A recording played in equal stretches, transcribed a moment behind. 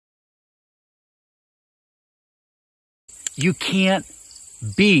you can't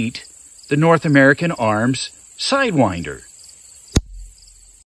beat the North American Arms Sidewinder.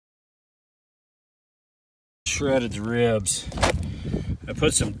 Shredded the ribs. I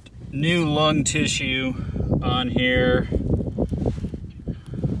put some new lung tissue on here.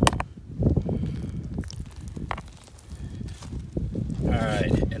 All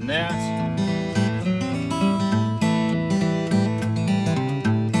right, and that's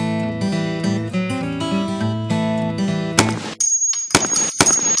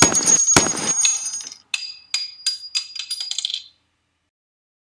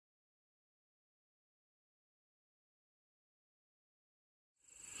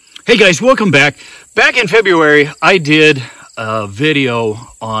Hey guys, welcome back. Back in February, I did a video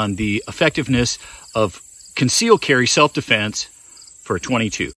on the effectiveness of concealed carry self-defense for a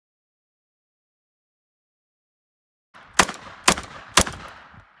 .22.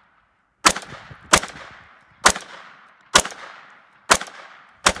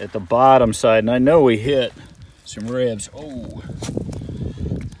 At the bottom side, and I know we hit some ribs. Oh,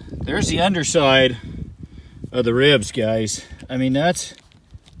 there's the underside of the ribs, guys. I mean, that's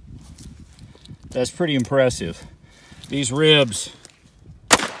pretty impressive. These ribs.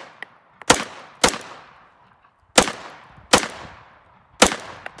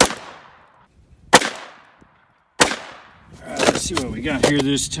 Let's see what we got here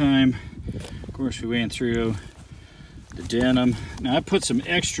this time. Of course, we went through the denim. Now, I put some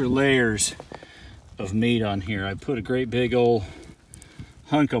extra layers of meat on here. I put a great big old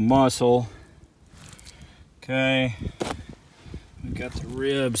hunk of muscle. Okay. We got the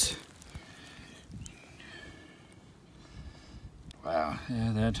ribs. Wow,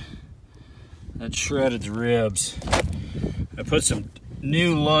 yeah, that shredded the ribs. I put some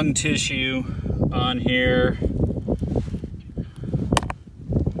new lung tissue on here.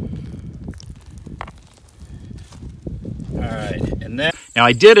 All right, and then now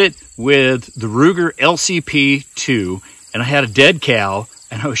I did it with the Ruger LCP-2, and I had a dead cow,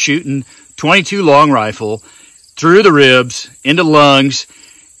 and I was shooting .22 long rifle through the ribs into lungs,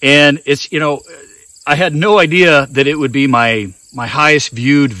 and it's, you know, I had no idea that it would be my highest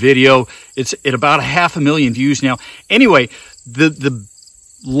viewed video. It's at about 500,000 views now. Anyway, the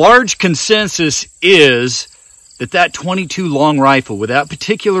large consensus is that .22 long rifle with that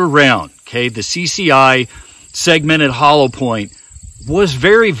particular round, okay, the CCI segmented hollow point, was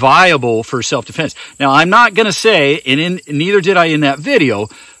very viable for self-defense. Now, I'm not going to say, and neither did I in that video,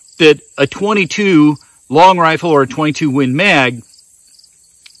 that a .22 long rifle or a .22 Win Mag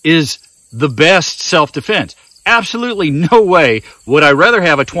is the best self-defense. Absolutely no way would I rather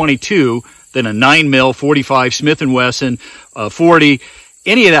have a .22 than a 9mm, 45, Smith & Wesson, 40,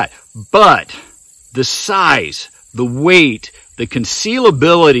 any of that. But the size, the weight, the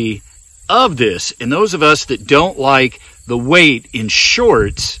concealability of this, and those of us that don't like the weight in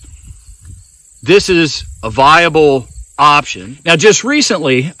shorts, this is a viable option. Now, just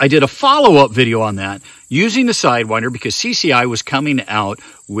recently, I did a follow-up video on that using the Sidewinder because CCI was coming out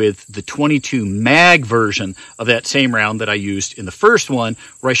with the .22 mag version of that same round that I used in the first one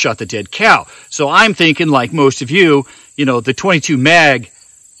where I shot the dead cow. So I'm thinking, like most of you, you know, the .22 mag,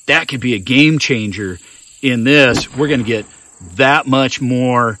 that could be a game changer in this. We're going to get that much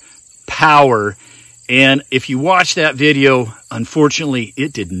more power. And if you watch that video, unfortunately,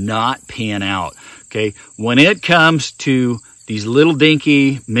 it did not pan out. Okay, when it comes to these little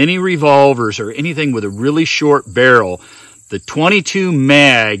dinky mini revolvers or anything with a really short barrel, the .22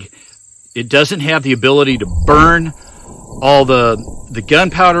 mag, it doesn't have the ability to burn all the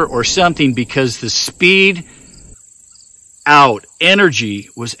gunpowder or something because the speed out energy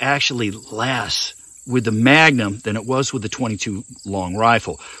was actually less with the Magnum than it was with the .22 long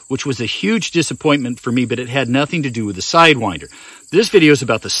rifle, which was a huge disappointment for me, but it had nothing to do with the Sidewinder. This video is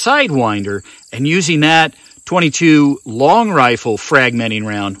about the Sidewinder and using that .22 long rifle fragmenting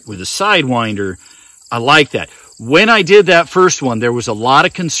round with a Sidewinder. I like that. When I did that first one, there was a lot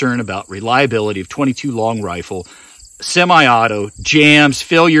of concern about reliability of .22 long rifle, semi-auto, jams,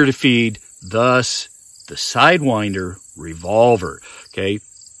 failure to feed, thus the Sidewinder revolver, okay?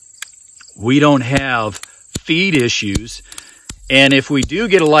 We don't have feed issues, and if we do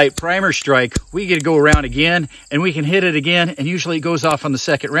get a light primer strike, we get to go around again, and we can hit it again, and usually it goes off on the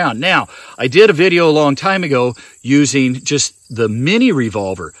second round. Now, I did a video a long time ago using just the mini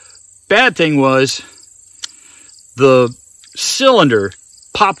revolver. Bad thing was the cylinder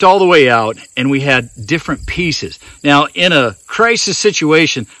popped all the way out, and we had different pieces. Now, in a crisis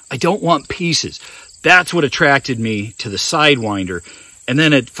situation, I don't want pieces. That's what attracted me to the Sidewinder. And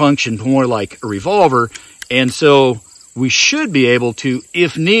then it functioned more like a revolver. And so we should be able to,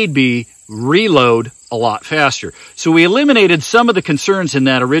 if need be, reload a lot faster. So we eliminated some of the concerns in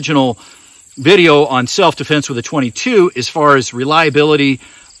that original video on self-defense with a 22 as far as reliability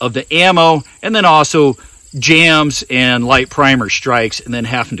of the ammo, and then also jams and light primer strikes and then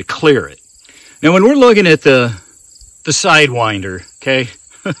having to clear it. Now when we're looking at the Sidewinder, okay,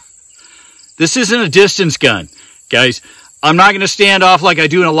 this isn't a distance gun, guys. I'm not going to stand off like I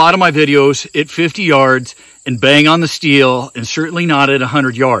do in a lot of my videos at 50 yards and bang on the steel, and certainly not at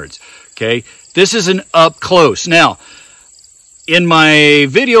 100 yards, okay? This is an up close. Now, in my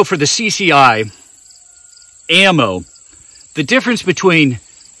video for the CCI ammo, the difference between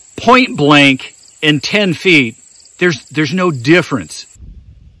point blank and 10 feet, there's no difference.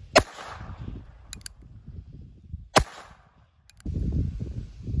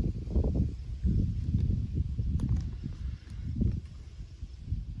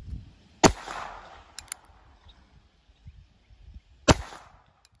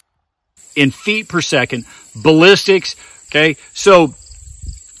 In feet per second, ballistics, okay? So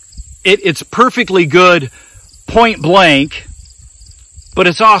it's perfectly good point blank, but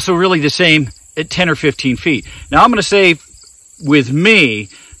it's also really the same at 10 or 15 feet. Now I'm going to say with me,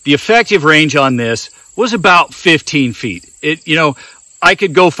 the effective range on this was about 15 feet. I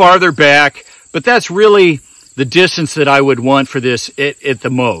could go farther back, but that's really the distance that I would want for this at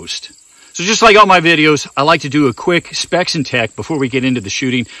the most. So just like all my videos, I like to do a quick specs and tech before we get into the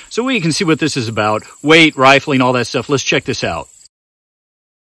shooting so we can see what this is about. Weight, rifling, all that stuff. Let's check this out.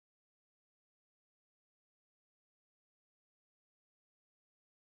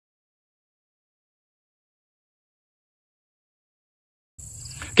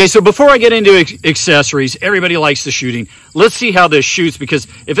 Okay, so before I get into accessories, everybody likes the shooting. Let's see how this shoots, because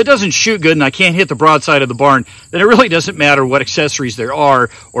if it doesn't shoot good and I can't hit the broadside of the barn, then it really doesn't matter what accessories there are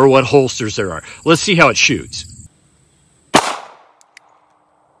or what holsters there are. Let's see how it shoots.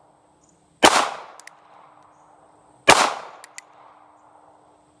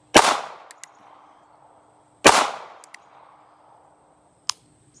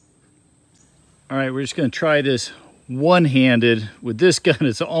 All right, we're just going to try this one-handed. With this gun,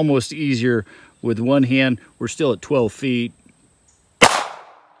 it's almost easier with one hand. We're still at 12 feet.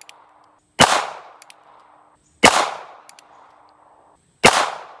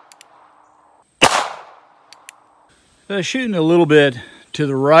 Shooting a little bit to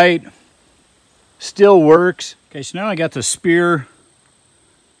the right still works. Okay, so now I got the Spear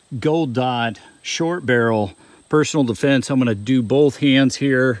Gold Dot short barrel personal defense. I'm going to do both hands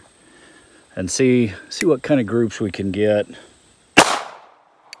here and see what kind of groups we can get.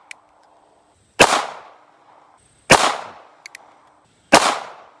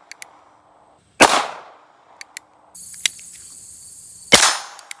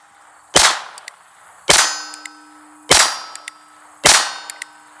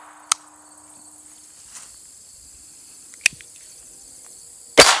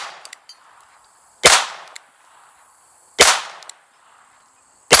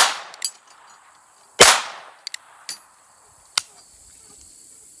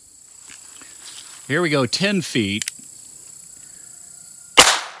 Here we go, 10 feet.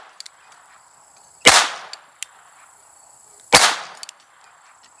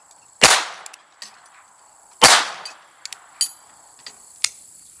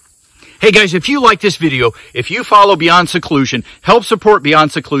 Hey guys, if you like this video, if you follow Beyond Seclusion, help support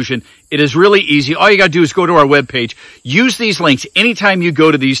Beyond Seclusion, it is really easy. All you gotta do is go to our webpage, use these links anytime you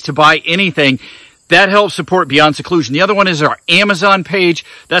go to these to buy anything. That helps support Beyond Seclusion. The other one is our Amazon page.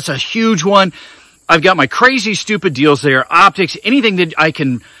 That's a huge one. I've got my crazy stupid deals there, optics, anything that I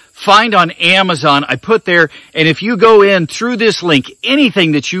can find on Amazon, I put there. And if you go in through this link,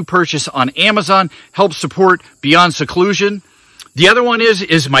 anything that you purchase on Amazon helps support Beyond Seclusion. The other one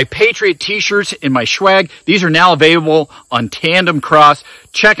is my Patriot t-shirts and my swag. These are now available on Tandem Cross.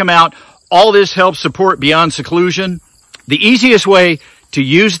 Check them out. All this helps support Beyond Seclusion. The easiest way to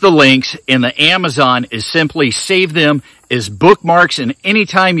use the links in the Amazon is simply save them as bookmarks, and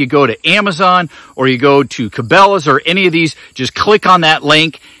anytime you go to Amazon or you go to Cabela's or any of these, just click on that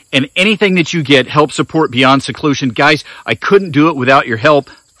link, and anything that you get helps support Beyond Seclusion. Guys, I couldn't do it without your help.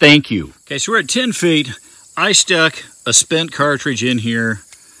 Thank you. Okay, so we're at 10 feet. I stuck a spent cartridge in here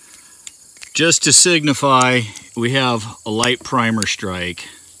just to signify we have a light primer strike.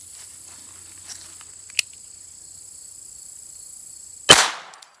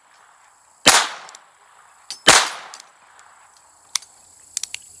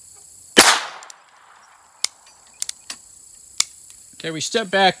 Okay, we step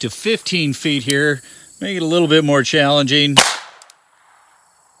back to 15 feet here, make it a little bit more challenging.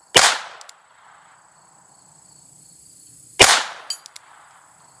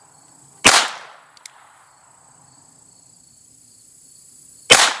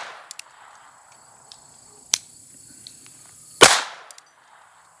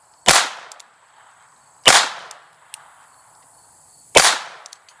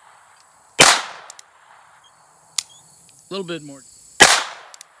 A little bit more.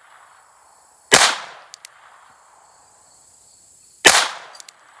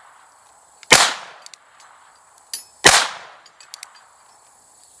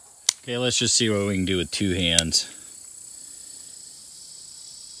 Okay, let's just see what we can do with two hands.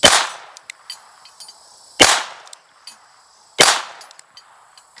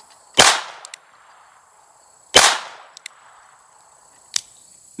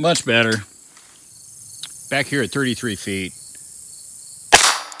 Much better. Back here at 33 feet.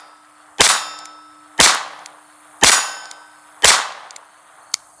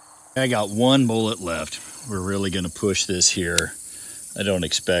 I got one bullet left. We're really going to push this here. I don't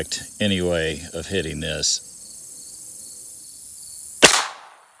expect any way of hitting this.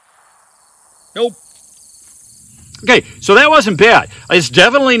 Nope. Okay, so that wasn't bad. It's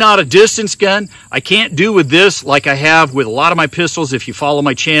definitely not a distance gun. I can't do with this like I have with a lot of my pistols. If you follow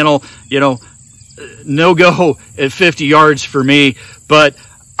my channel, you know, no go at 50 yards for me, but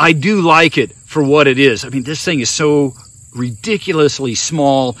I do like it for what it is. I mean, this thing is so ridiculously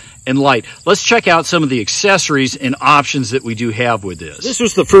small and light. Let's check out some of the accessories and options that we do have with this. This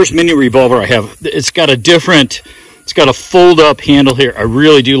was the first mini revolver I have. It's got a fold-up handle here. I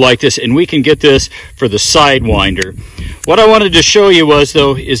really do like this, and we can get this for the Sidewinder. What I wanted to show you was,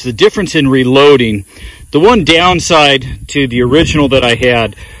 though, is the difference in reloading. The one downside to the original that I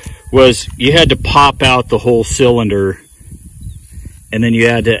had was you had to pop out the whole cylinder, and then you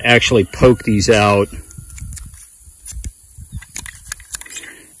had to actually poke these out.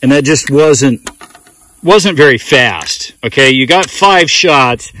 And that just wasn't very fast. Okay, you got 5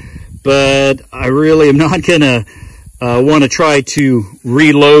 shots, but I really am not gonna want to try to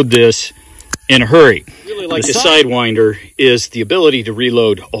reload this in a hurry. Really like the Sidewinder is the ability to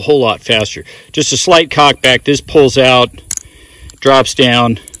reload a whole lot faster. Just a slight cock back. This pulls out, drops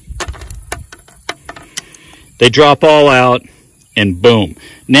down. They drop all out, and boom.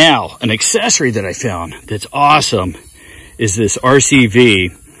 Now, an accessory that I found that's awesome is this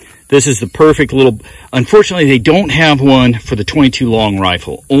RCV. This is the perfect little, unfortunately they don't have one for the 22 long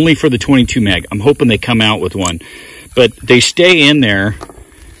rifle, only for the 22 mag. I'm hoping they come out with one, but they stay in there.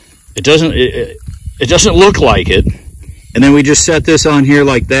 It doesn't look like it. And then we just set this on here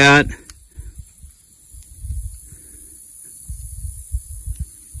like that.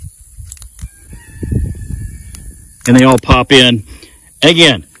 And they all pop in.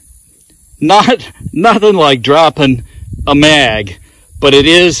 Again, nothing like dropping a mag, but it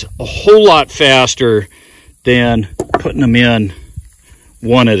is a whole lot faster than putting them in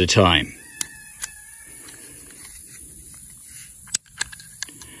one at a time.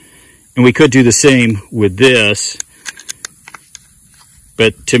 And we could do the same with this,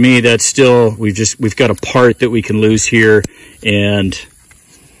 but to me that's still, we've got a part that we can lose here, and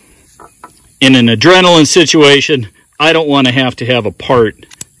in an adrenaline situation, I don't want to have a part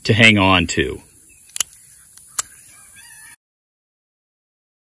to hang on to.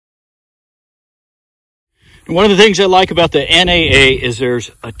 One of the things I like about the NAA is there's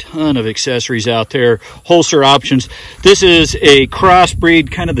a ton of accessories out there, holster options. This is a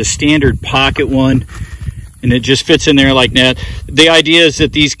crossbreed, kind of the standard pocket one, and it just fits in there like that. The idea is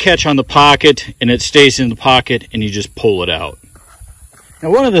that these catch on the pocket and it stays in the pocket and you just pull it out. Now,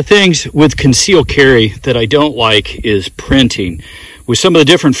 one of the things with concealed carry that I don't like is printing. With some of the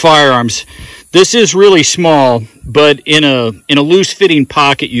different firearms, this is really small, but in a loose fitting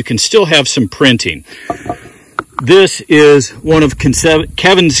pocket, you can still have some printing. This is one of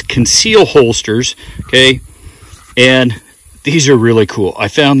Kevin's conceal holsters, okay? And these are really cool. I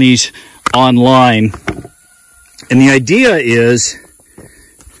found these online. And the idea is,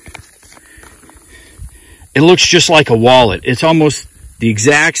 it looks just like a wallet. It's almost the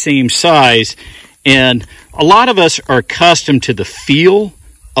exact same size. And a lot of us are accustomed to the feel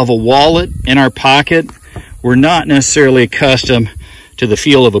of a wallet in our pocket. We're not necessarily accustomed to the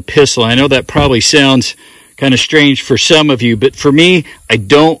feel of a pistol. I know that probably sounds kind of strange for some of you, but for me, I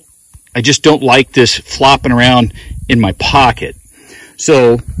just don't like this flopping around in my pocket.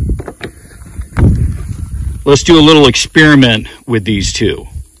 So let's do a little experiment with these two.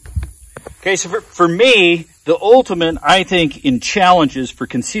 Okay, so for me, the ultimate, I think, in challenges for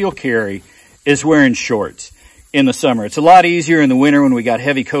concealed carry is wearing shorts in the summer. It's a lot easier in the winter when we got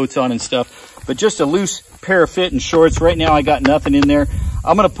heavy coats on and stuff, but just a loose pair of fitting shorts. Right now I got nothing in there.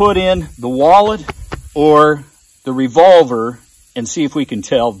 I'm going to put in the wallet or the revolver and see if we can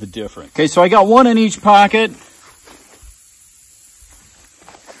tell the difference. Okay, so I got one in each pocket.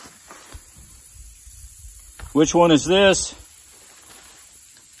 Which one is this?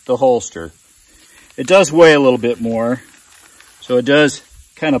 The holster. It does weigh a little bit more, so it does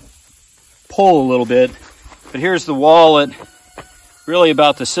kind of pull a little bit But here's the wallet, really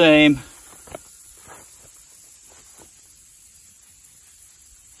about the same.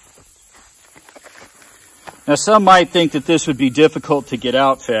 Now, some might think that this would be difficult to get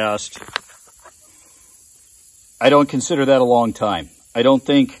out fast. I don't consider that a long time. I don't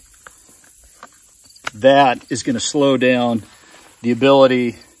think that is going to slow down the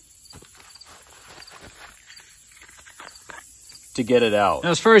ability to get it out.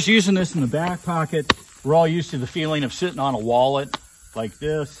 Now, as far as using this in the back pocket, we're all used to the feeling of sitting on a wallet like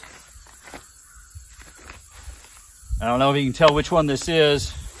this. I don't know if you can tell which one this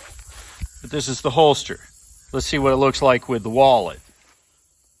is, but this is the holster. Let's see what it looks like with the wallet.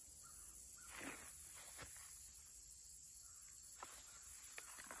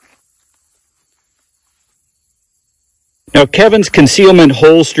 Now, Kevin's concealment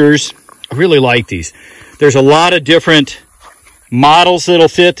holsters, I really like these. There's a lot of different models that'll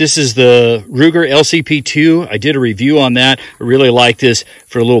fit. This is the Ruger LCP2. I did a review on that. I really like this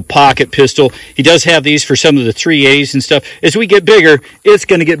for a little pocket pistol. He does have these for some of the 3As and stuff. As we get bigger, it's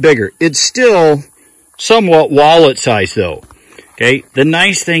going to get bigger. It's still somewhat wallet size though. Okay, the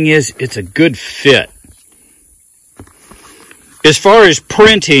nice thing is it's a good fit. As far as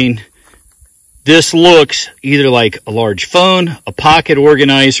printing, this looks either like a large phone, a pocket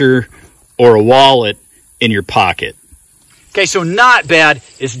organizer, or a wallet in your pocket. Okay, so not bad.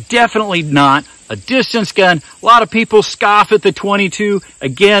 It's definitely not a distance gun. A lot of people scoff at the 22.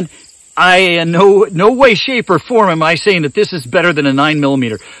 Again, I in no way, shape, or form am I saying that this is better than a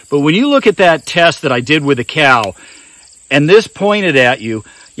 9mm. But when you look at that test that I did with the cow, and this pointed at you,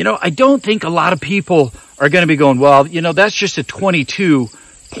 you know, I don't think a lot of people are going to be going, well, you know, that's just a 22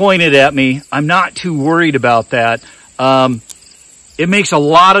 pointed at me. I'm not too worried about that. It makes a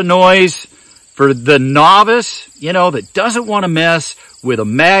lot of noise. For the novice, you know, that doesn't want to mess with a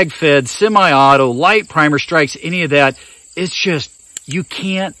mag-fed, semi-auto, light primer strikes, any of that, it's just, you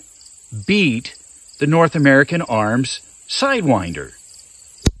can't beat the North American Arms Sidewinder.